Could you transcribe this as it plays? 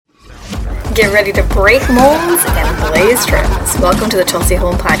Get ready to break molds and blaze trails. Welcome to the Chelsea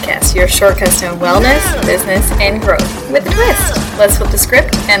Home Podcast, your shortcuts to wellness, business, and growth with a twist. Let's flip the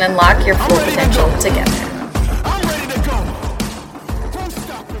script and unlock your full potential together.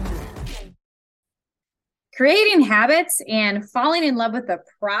 Creating habits and falling in love with the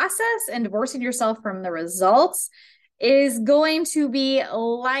process and divorcing yourself from the results is going to be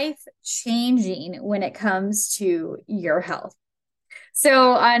life-changing when it comes to your health.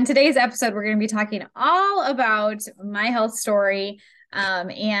 So on today's episode, we're going to be talking all about my health story,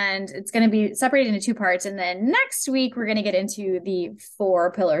 and it's going to be separated into two parts. And then next week, we're going to get into the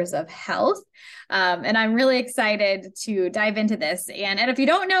 4 pillars of health. And I'm really excited to dive into this. And if you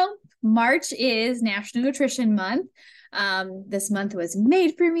don't know, March is National Nutrition Month. This month was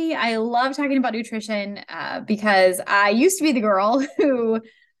made for me. I love talking about nutrition because I used to be the girl who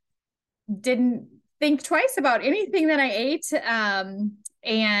didn't think twice about anything that I ate.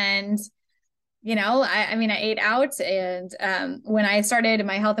 And, you know, I ate out. And when I started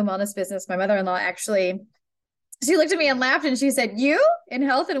my health and wellness business, my mother-in-law she looked at me and laughed and she said, "You in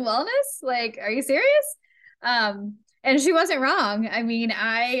health and wellness? Like, are you serious?" And she wasn't wrong. I mean,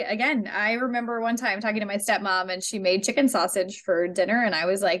 I remember one time talking to my stepmom and she made chicken sausage for dinner. And I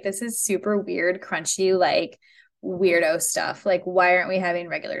was like, this is super weird, crunchy, like weirdo stuff. Like, why aren't we having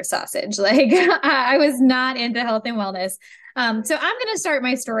regular sausage? Like, I was not into health and wellness. So I'm going to start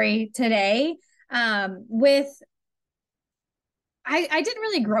my story today with I didn't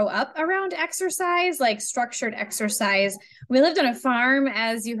really grow up around exercise, like structured exercise. We lived on a farm,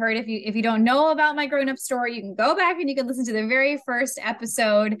 as you heard. If you don't know about my growing up story, you can go back and you can listen to the very first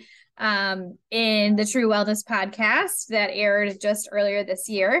episode in the True Wellness podcast that aired just earlier this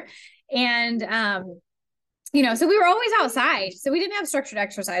year. And, so we were always outside. So we didn't have structured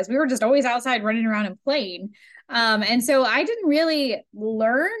exercise. We were just always outside running around and playing. And so I didn't really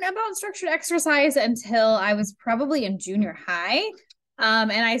learn about structured exercise until I was probably in junior high.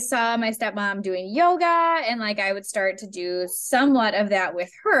 And I saw my stepmom doing yoga and I would start to do somewhat of that with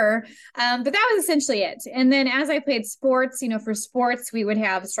her. But that was essentially it. And then as I played sports, for sports, we would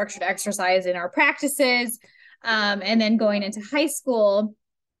have structured exercise in our practices. And then going into high school,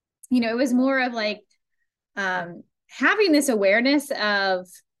 it was more of having this awareness of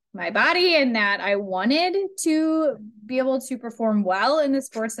my body and that I wanted to be able to perform well in the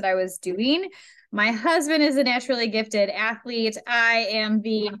sports that I was doing. My husband is a naturally gifted athlete. I am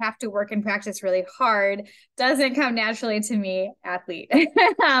the have to work and practice really hard, doesn't come naturally to me athlete.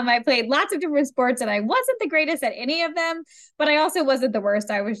 I played lots of different sports and I wasn't the greatest at any of them, but I also wasn't the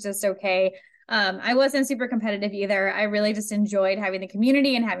worst. I was just okay. I wasn't super competitive either. I really just enjoyed having the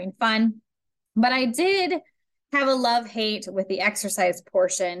community and having fun. But I did have a love-hate with the exercise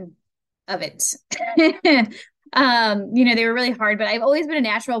portion of it. They were really hard, but I've always been a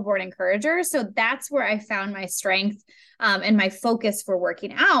natural born encourager. So that's where I found my strength and my focus for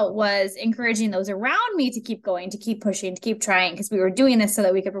working out was encouraging those around me to keep going, to keep pushing, to keep trying, because we were doing this so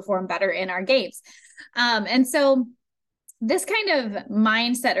that we could perform better in our games. And so this kind of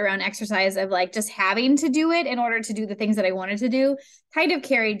mindset around exercise of just having to do it in order to do the things that I wanted to do kind of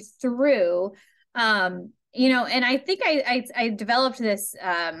carried through. And I think I developed this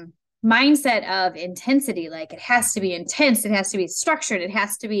mindset of intensity. Like, it has to be intense. It has to be structured. It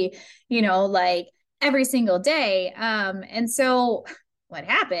has to be, every single day. And so what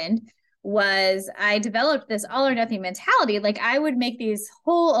happened was I developed this all or nothing mentality. Like, I would make these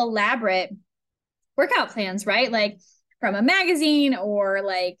whole elaborate workout plans, right? Like from a magazine or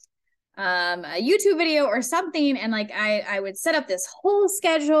a YouTube video or something. And I would set up this whole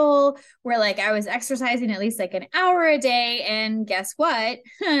schedule where I was exercising at least an hour a day. And guess what?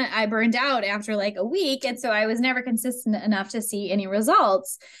 I burned out after a week. And so I was never consistent enough to see any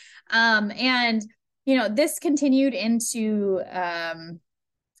results. This continued into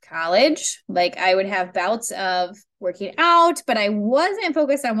college. I would have bouts of working out, but I wasn't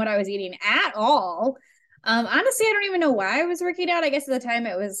focused on what I was eating at all. Honestly, I don't even know why I was working out. I guess at the time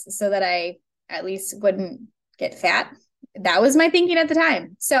it was so that I at least wouldn't get fat. That was my thinking at the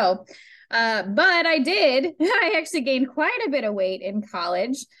time. So, but I actually gained quite a bit of weight in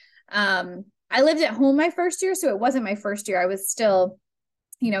college. I lived at home my first year, so it wasn't my first year. I was still,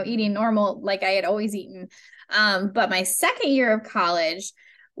 eating normal like I had always eaten. But my second year of college,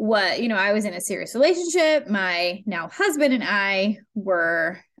 I was in a serious relationship. My now husband and I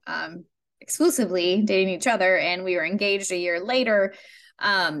were, exclusively dating each other, and we were engaged a year later.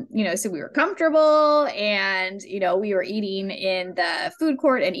 So we were comfortable and, we were eating in the food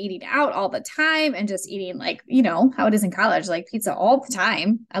court and eating out all the time and just eating how it is in college, pizza all the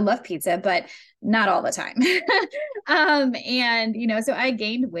time. I love pizza, but not all the time. So I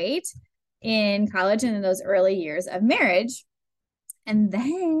gained weight in college and in those early years of marriage. And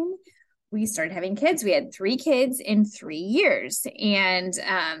then we started having kids. We had 3 kids in 3 years. And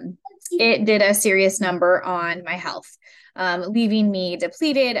it did a serious number on my health, leaving me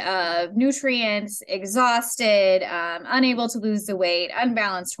depleted of nutrients, exhausted, unable to lose the weight,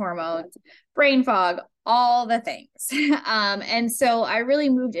 unbalanced hormones, brain fog, all the things. And so I really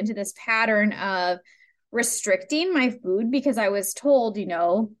moved into this pattern of restricting my food because I was told,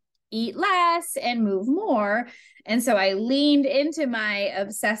 eat less and move more. And so I leaned into my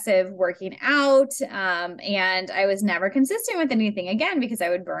obsessive working out. And I was never consistent with anything again because I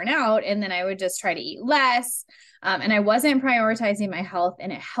would burn out and then I would just try to eat less. And I wasn't prioritizing my health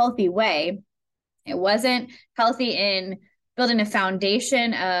in a healthy way. It wasn't healthy in building a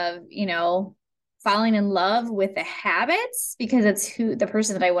foundation of, falling in love with the habits because it's the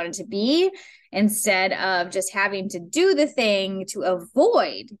person that I wanted to be, instead of just having to do the thing to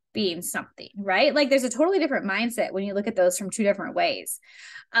avoid being something, right? Like there's a totally different mindset when you look at those from 2 different ways.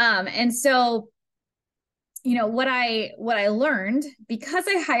 And so, what I learned, because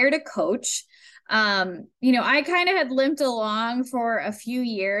I hired a coach, I kind of had limped along for a few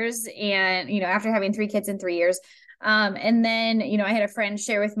years and, after having 3 kids in 3 years, and then, I had a friend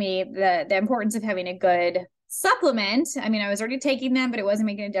share with me the importance of having a good supplement. I mean, I was already taking them, but it wasn't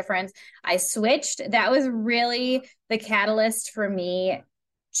making a difference. I switched. That was really the catalyst for me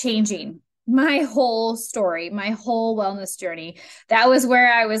changing my whole story, my whole wellness journey. That was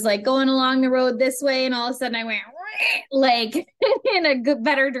where I was like going along the road this way. And all of a sudden I went like in a good,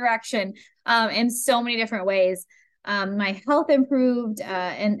 better direction, in so many different ways. My health improved,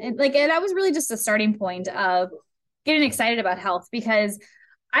 and that was really just a starting point of getting excited about health because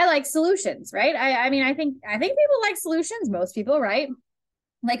I like solutions, right? I mean, I think people like solutions, most people, right?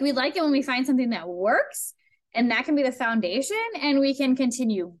 Like we like it when we find something that works and that can be the foundation and we can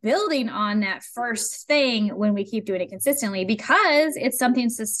continue building on that first thing when we keep doing it consistently because it's something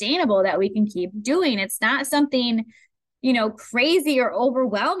sustainable that we can keep doing. It's not something, crazy or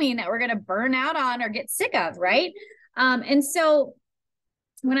overwhelming that we're going to burn out on or get sick of, right? And so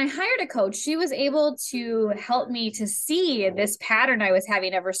when I hired a coach, she was able to help me to see this pattern I was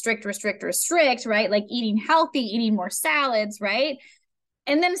having of restrict, right? Like eating healthy, eating more salads, right?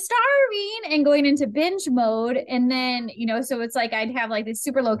 And then starving and going into binge mode. And then, so it's like I'd have like these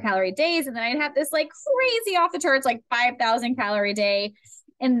super low calorie days. And then I'd have this like crazy off the charts, like 5,000 calorie day.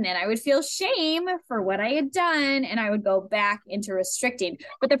 And then I would feel shame for what I had done. And I would go back into restricting.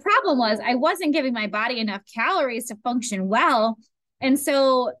 But the problem was I wasn't giving my body enough calories to function well. And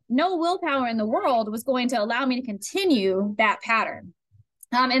so no willpower in the world was going to allow me to continue that pattern.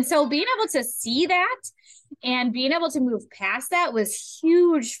 And so being able to see that and being able to move past that was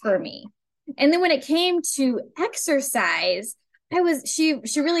huge for me. And then when it came to exercise, she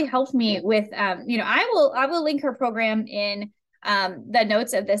really helped me with, I will link her program in the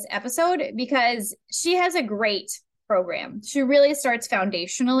notes of this episode because she has a great program. She really starts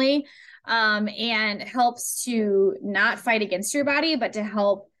foundationally, and helps to not fight against your body, but to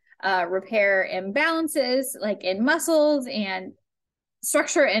help repair imbalances like in muscles and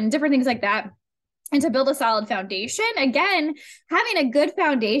structure and different things like that. And to build a solid foundation, again, having a good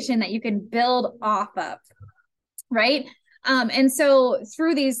foundation that you can build off of, right? And so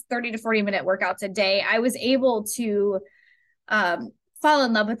through these 30 to 40 minute workouts a day, I was able to fall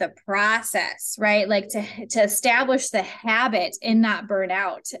in love with the process, right? Like to establish the habit and not burn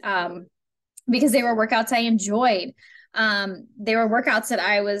out, because they were workouts I enjoyed. They were workouts that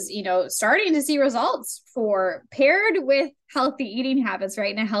I was, starting to see results for, paired with healthy eating habits,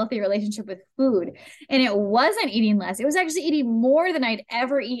 right? And a healthy relationship with food. And it wasn't eating less. It was actually eating more than I'd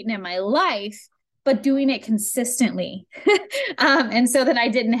ever eaten in my life, but doing it consistently. And so that I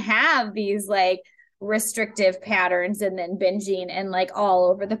didn't have these like restrictive patterns and then binging and like all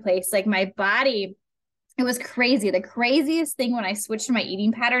over the place. Like my body, it was crazy. The craziest thing when I switched my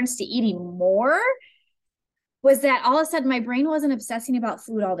eating patterns to eating more was that all of a sudden my brain wasn't obsessing about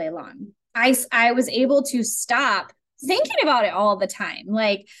food all day long. I was able to stop thinking about it all the time.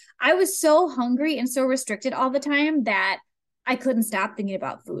 Like I was so hungry and so restricted all the time that I couldn't stop thinking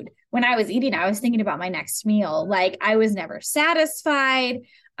about food. When I was eating, I was thinking about my next meal. Like I was never satisfied.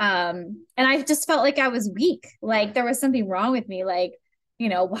 And I just felt like I was weak. Like there was something wrong with me. Like,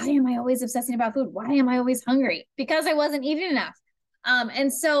 why am I always obsessing about food? Why am I always hungry? Because I wasn't eating enough.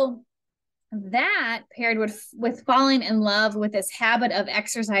 And so that paired with falling in love with this habit of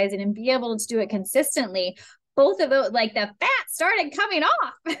exercising and be able to do it consistently, both of those, like the fat started coming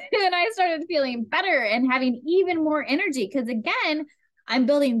off and I started feeling better and having even more energy. Because again, I'm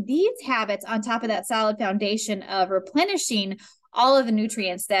building these habits on top of that solid foundation of replenishing all of the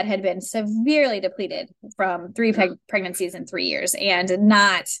nutrients that had been severely depleted from three pregnancies in 3 years and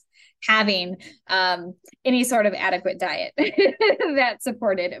not having any sort of adequate diet that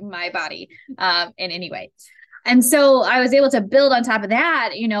supported my body in any way. And so I was able to build on top of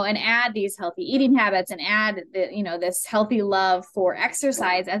that, and add these healthy eating habits and add this healthy love for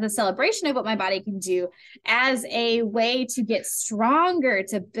exercise as a celebration of what my body can do, as a way to get stronger,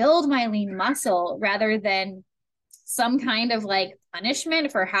 to build my lean muscle rather than some kind of like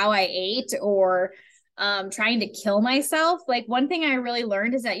punishment for how I ate or trying to kill myself. Like, one thing I really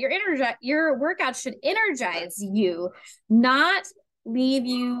learned is that your workout should energize you, not leave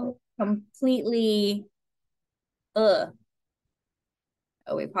you completely oh,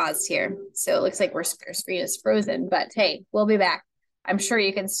 we paused here. So it looks like our screen is frozen, but hey, we'll be back. I'm sure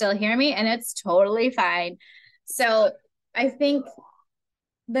you can still hear me and it's totally fine. So I think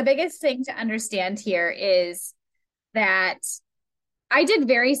the biggest thing to understand here is that I did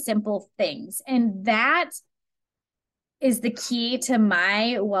very simple things, and that is the key to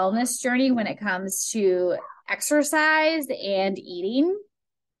my wellness journey when it comes to exercise and eating.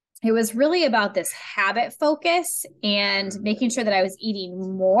 It was really about this habit focus and making sure that I was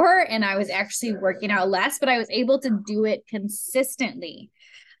eating more and I was actually working out less, but I was able to do it consistently.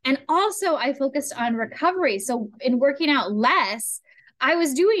 And also I focused on recovery. So in working out less, I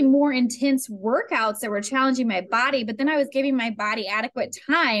was doing more intense workouts that were challenging my body, but then I was giving my body adequate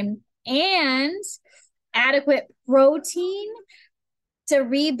time and adequate protein to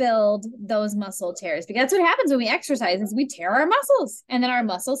rebuild those muscle tears, because that's what happens when we exercise is we tear our muscles and then our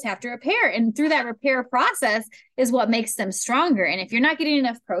muscles have to repair. And through that repair process is what makes them stronger. And if you're not getting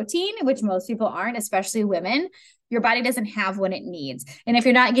enough protein, which most people aren't, especially women, your body doesn't have what it needs. And if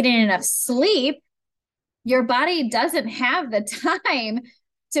you're not getting enough sleep, your body doesn't have the time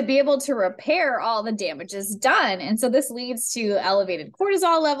to be able to repair all the damages done. And so this leads to elevated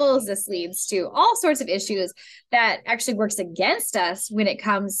cortisol levels. This leads to all sorts of issues that actually works against us when it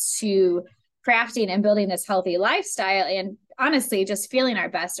comes to crafting and building this healthy lifestyle and honestly, just feeling our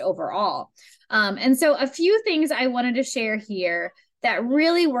best overall. And so a few things I wanted to share here that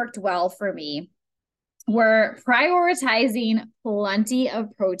really worked well for me were prioritizing plenty of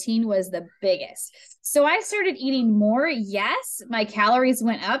protein was the biggest. So I started eating more. Yes, my calories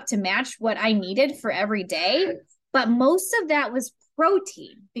went up to match what I needed for every day, but most of that was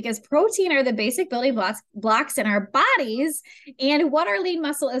protein, because protein are the basic building blocks in our bodies and what our lean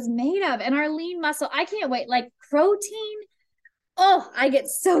muscle is made of. And our lean muscle, I can't wait, like protein. Oh, I get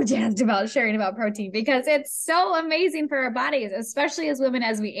so jazzed about sharing about protein because it's so amazing for our bodies, especially as women,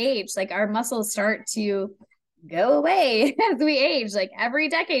 as we age. Like our muscles start to go away as we age. Like every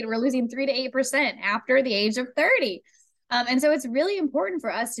decade, we're losing 3 to 8% after the age of 30. And so it's really important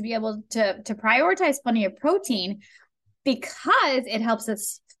for us to be able to prioritize plenty of protein because it helps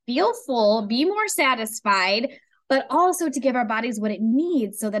us feel full, be more satisfied, but also to give our bodies what it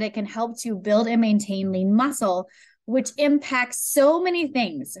needs so that it can help to build and maintain lean muscle, which impacts so many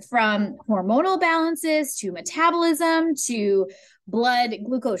things from hormonal balances to metabolism to blood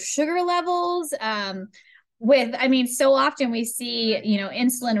glucose sugar levels. So often we see,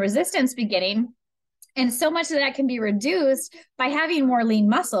 insulin resistance beginning. And so much of that can be reduced by having more lean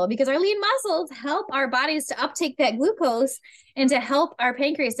muscle, because our lean muscles help our bodies to uptake that glucose and to help our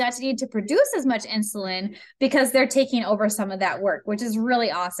pancreas not to need to produce as much insulin because they're taking over some of that work, which is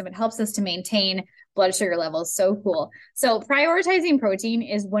really awesome. It helps us to maintain blood sugar levels. So cool. So prioritizing protein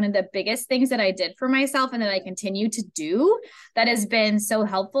is one of the biggest things that I did for myself and that I continue to do that has been so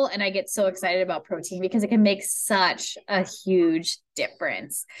helpful. And I get so excited about protein because it can make such a huge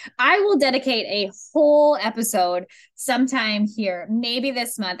difference. I will dedicate a whole episode sometime here, maybe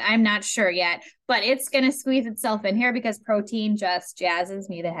this month. I'm not sure yet, but it's going to squeeze itself in here because protein just jazzes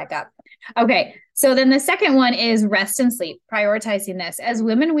me the heck up. Okay. So then the second one is rest and sleep, prioritizing this. As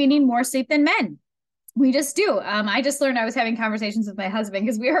women, we need more sleep than men. We just do. I just learned, I was having conversations with my husband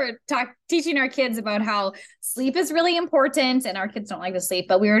because we were teaching our kids about how sleep is really important, and our kids don't like to sleep,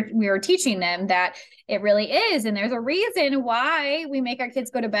 but we were teaching them that it really is. And there's a reason why we make our kids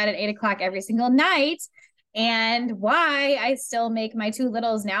go to bed at 8:00 every single night, and why I still make my two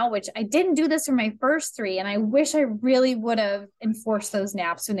littles now, which I didn't do this for my first three. And I wish I really would have enforced those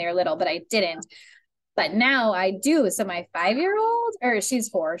naps when they were little, but I didn't. But now I do. So my 5-year-old, or she's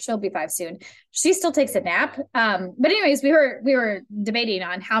 4, she'll be 5 soon. She still takes a nap. But anyways, we were debating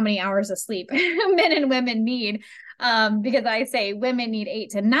on how many hours of sleep men and women need. because I say women need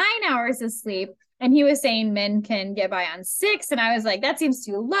 8 to 9 hours of sleep. And he was saying men can get by on 6. And I was like, that seems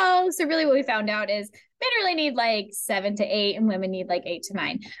too low. So really what we found out is men really need like 7 to 8 and women need like 8 to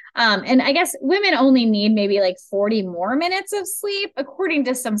 9. And I guess women only need maybe like 40 more minutes of sleep, according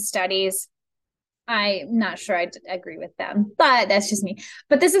to some studies. I'm not sure I agree with them, but that's just me.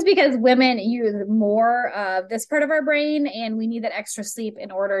 But this is because women use more of this part of our brain, and we need that extra sleep in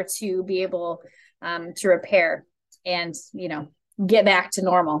order to be able to repair and, get back to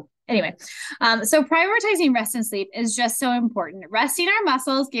normal. Anyway, so prioritizing rest and sleep is just so important. Resting our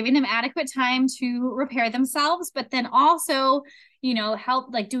muscles, giving them adequate time to repair themselves, but then also,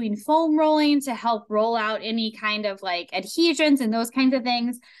 help like doing foam rolling to help roll out any kind of like adhesions and those kinds of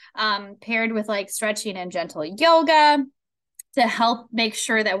things, paired with like stretching and gentle yoga to help make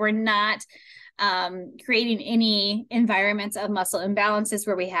sure that we're not creating any environments of muscle imbalances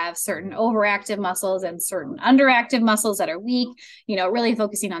where we have certain overactive muscles and certain underactive muscles that are weak, really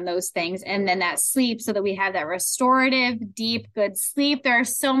focusing on those things. And then that sleep so that we have that restorative, deep, good sleep. There are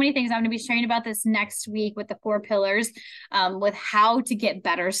so many things I'm going to be sharing about this next week with the 4 pillars, with how to get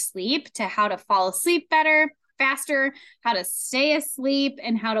better sleep, to how to fall asleep better, faster, how to stay asleep,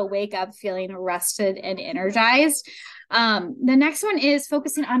 and how to wake up feeling rested and energized. The next one is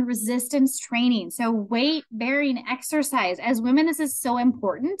focusing on resistance training. So weight bearing exercise. As women, this is so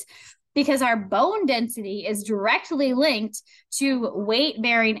important because our bone density is directly linked to weight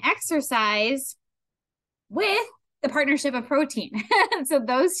bearing exercise with the partnership of protein. So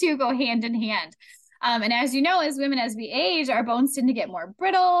those two go hand in hand. And as you know, as women, as we age, our bones tend to get more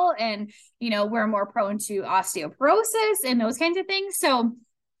brittle and, we're more prone to osteoporosis and those kinds of things. So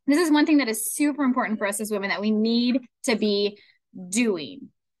this is one thing that is super important for us as women that we need to be doing.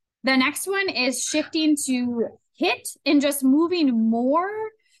 The next one is shifting to HIIT and just moving more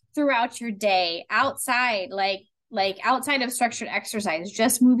throughout your day outside, like outside of structured exercise,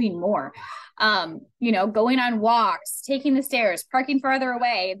 just moving more, going on walks, taking the stairs, parking farther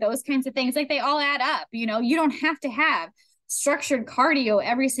away, those kinds of things. Like they all add up. You don't have to have structured cardio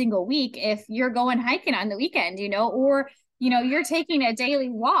every single week if you're going hiking on the weekend, or you're taking a daily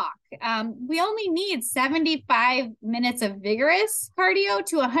walk. We only need 75 minutes of vigorous cardio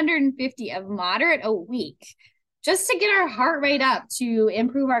to 150 of moderate a week, just to get our heart rate up to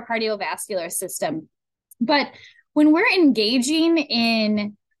improve our cardiovascular system. But when we're engaging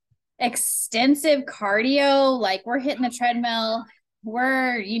in extensive cardio, like we're hitting the treadmill,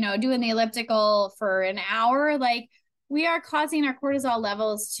 we're, doing the elliptical for an hour, like we are causing our cortisol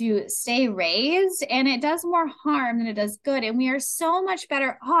levels to stay raised, and it does more harm than it does good. And we are so much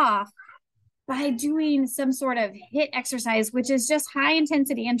better off by doing some sort of HIIT exercise, which is just high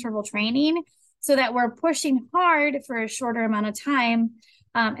intensity interval training, so that we're pushing hard for a shorter amount of time.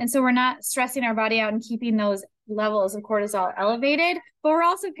 And so we're not stressing our body out and keeping those levels of cortisol elevated, but we're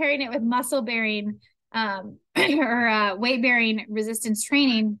also pairing it with muscle bearing or weight bearing resistance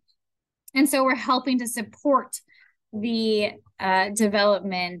training. And so we're helping to support the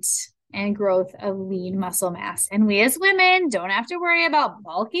development and growth of lean muscle mass. And we as women don't have to worry about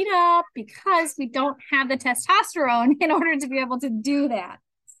bulking up because we don't have the testosterone in order to be able to do that.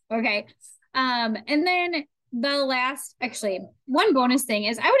 Okay. And then the last, actually, one bonus thing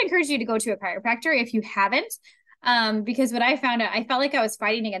is I would encourage you to go to a chiropractor if you haven't, because what I found out, I felt like I was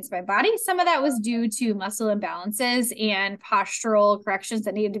fighting against my body. Some of that was due to muscle imbalances and postural corrections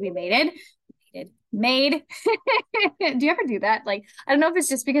that needed to be made. Do you ever do that? Like, I don't know if it's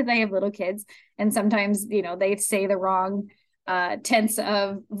just because I have little kids and sometimes, they say the wrong tense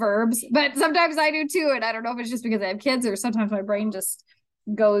of verbs, but sometimes I do too. And I don't know if it's just because I have kids or sometimes my brain just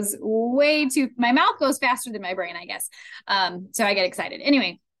goes my mouth goes faster than my brain, I guess. So I get excited.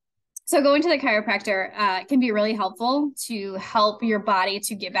 Anyway, so going to the chiropractor can be really helpful to help your body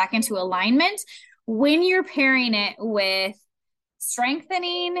to get back into alignment when you're pairing it with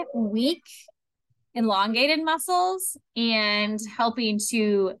strengthening weak, elongated muscles and helping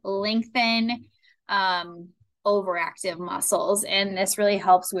to lengthen overactive muscles. And this really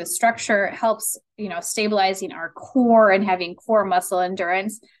helps with structure, helps, stabilizing our core and having core muscle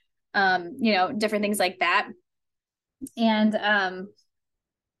endurance, different things like that. And,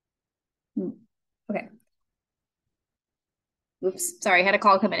 okay. Oops, sorry, I had a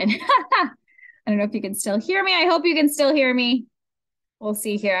call come in. I don't know if you can still hear me. I hope you can still hear me. We'll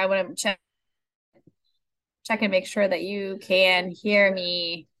see here. I want to check and make sure that you can hear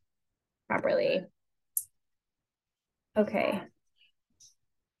me properly. Okay.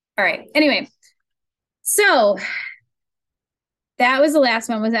 All right. Anyway, so that was the last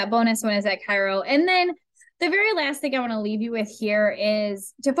one, was that bonus one, is that chiro. And then the very last thing I want to leave you with here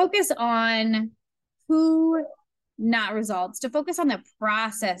is to focus on who not results, to focus on the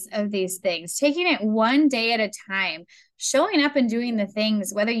process of these things, taking it one day at a time, showing up and doing the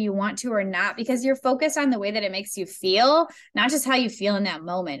things, whether you want to or not, because you're focused on the way that it makes you feel, not just how you feel in that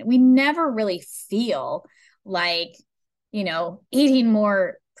moment. We never really feel like, eating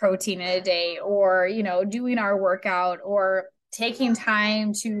more protein in a day, or, doing our workout, or taking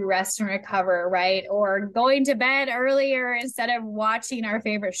time to rest and recover, right? Or going to bed earlier instead of watching our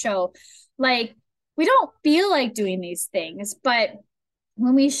favorite show. Like, we don't feel like doing these things, but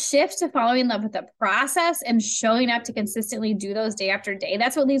when we shift to falling in love with the process and showing up to consistently do those day after day,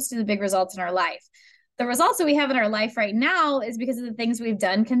 that's what leads to the big results in our life. The results that we have in our life right now is because of the things we've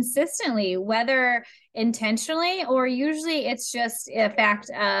done consistently, whether intentionally or usually it's just a fact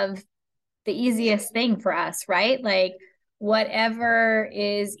of the easiest thing for us, right? Like, whatever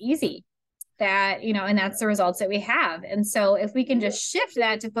is easy, that, and that's the results that we have. And so if we can just shift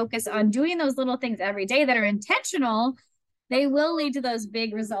that to focus on doing those little things every day that are intentional, they will lead to those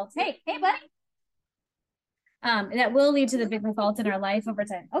big results. Hey, buddy. That will lead to the big results in our life over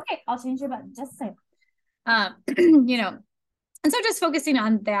time. Okay, I'll change your button just a second. And so just focusing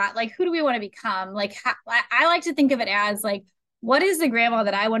on that, like, who do we want to become? Like, I like to think of it as like, what is the grandma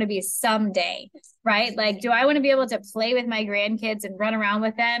that I want to be someday, right? Like, do I want to be able to play with my grandkids and run around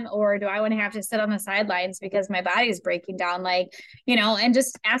with them? Or do I want to have to sit on the sidelines because my body is breaking down? Like, and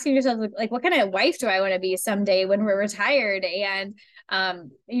just asking yourself, like, what kind of wife do I want to be someday when we're retired and,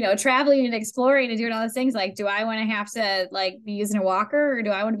 traveling and exploring and doing all those things? Like, do I want to have to like be using a walker, or do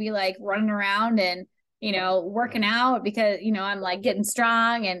I want to be like running around and, working out because, I'm like getting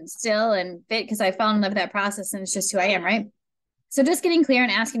strong and still and fit because I fell in love with that process and it's just who I am, right? So just getting clear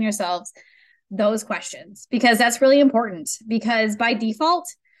and asking yourselves those questions, because that's really important, because by default,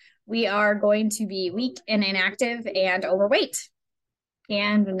 we are going to be weak and inactive and overweight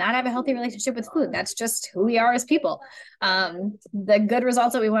and not have a healthy relationship with food. That's just who we are as people. The good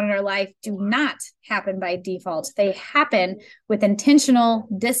results that we want in our life do not happen by default. They happen with intentional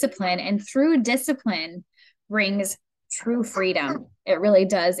discipline, and through discipline brings true freedom. It really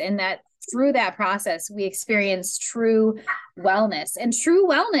does. And that through that process, we experience true wellness. And true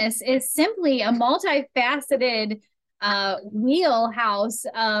wellness is simply a multifaceted wheelhouse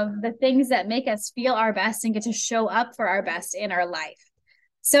of the things that make us feel our best and get to show up for our best in our life.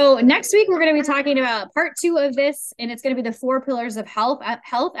 So next week, we're going to be talking about part 2 of this, and it's going to be the 4 pillars of health.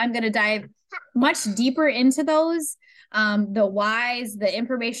 I'm going to dive much deeper into those, the whys, the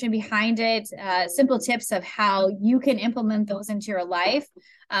information behind it, simple tips of how you can implement those into your life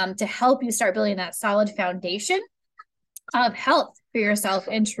to help you start building that solid foundation of health for yourself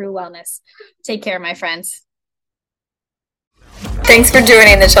and true wellness. Take care, my friends. Thanks for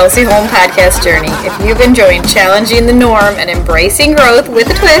joining the Chelsea Home Podcast journey. If you've enjoyed challenging the norm and embracing growth with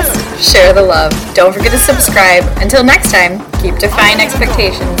a twist, share the love. Don't forget to subscribe. Until next time, keep defying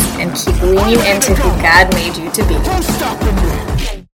expectations and keep leaning into who God made you to be.